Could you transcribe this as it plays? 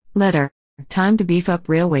Letter. Time to beef up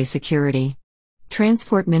railway security.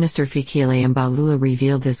 Transport Minister Fikile Mbalula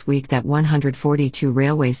revealed this week that 142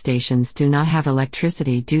 railway stations do not have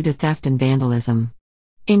electricity due to theft and vandalism.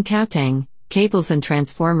 In Gauteng, cables and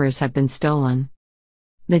transformers have been stolen.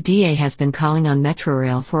 The DA has been calling on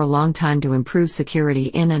Metrorail for a long time to improve security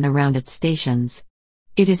in and around its stations.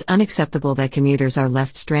 It is unacceptable that commuters are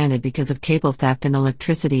left stranded because of cable theft and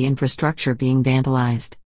electricity infrastructure being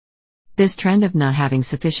vandalized. This trend of not having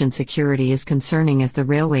sufficient security is concerning as the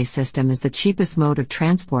railway system is the cheapest mode of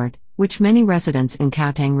transport, which many residents in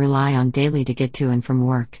Gauteng rely on daily to get to and from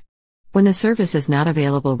work. When the service is not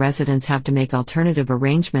available, residents have to make alternative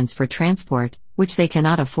arrangements for transport, which they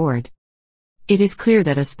cannot afford. It is clear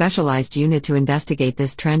that a specialized unit to investigate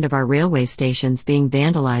this trend of our railway stations being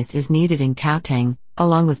vandalized is needed in Gauteng,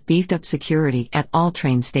 along with beefed up security at all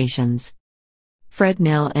train stations. Fred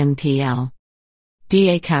Nel MPL.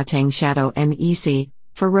 DA Gauteng Shadow MEC,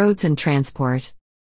 for Roads and Transport.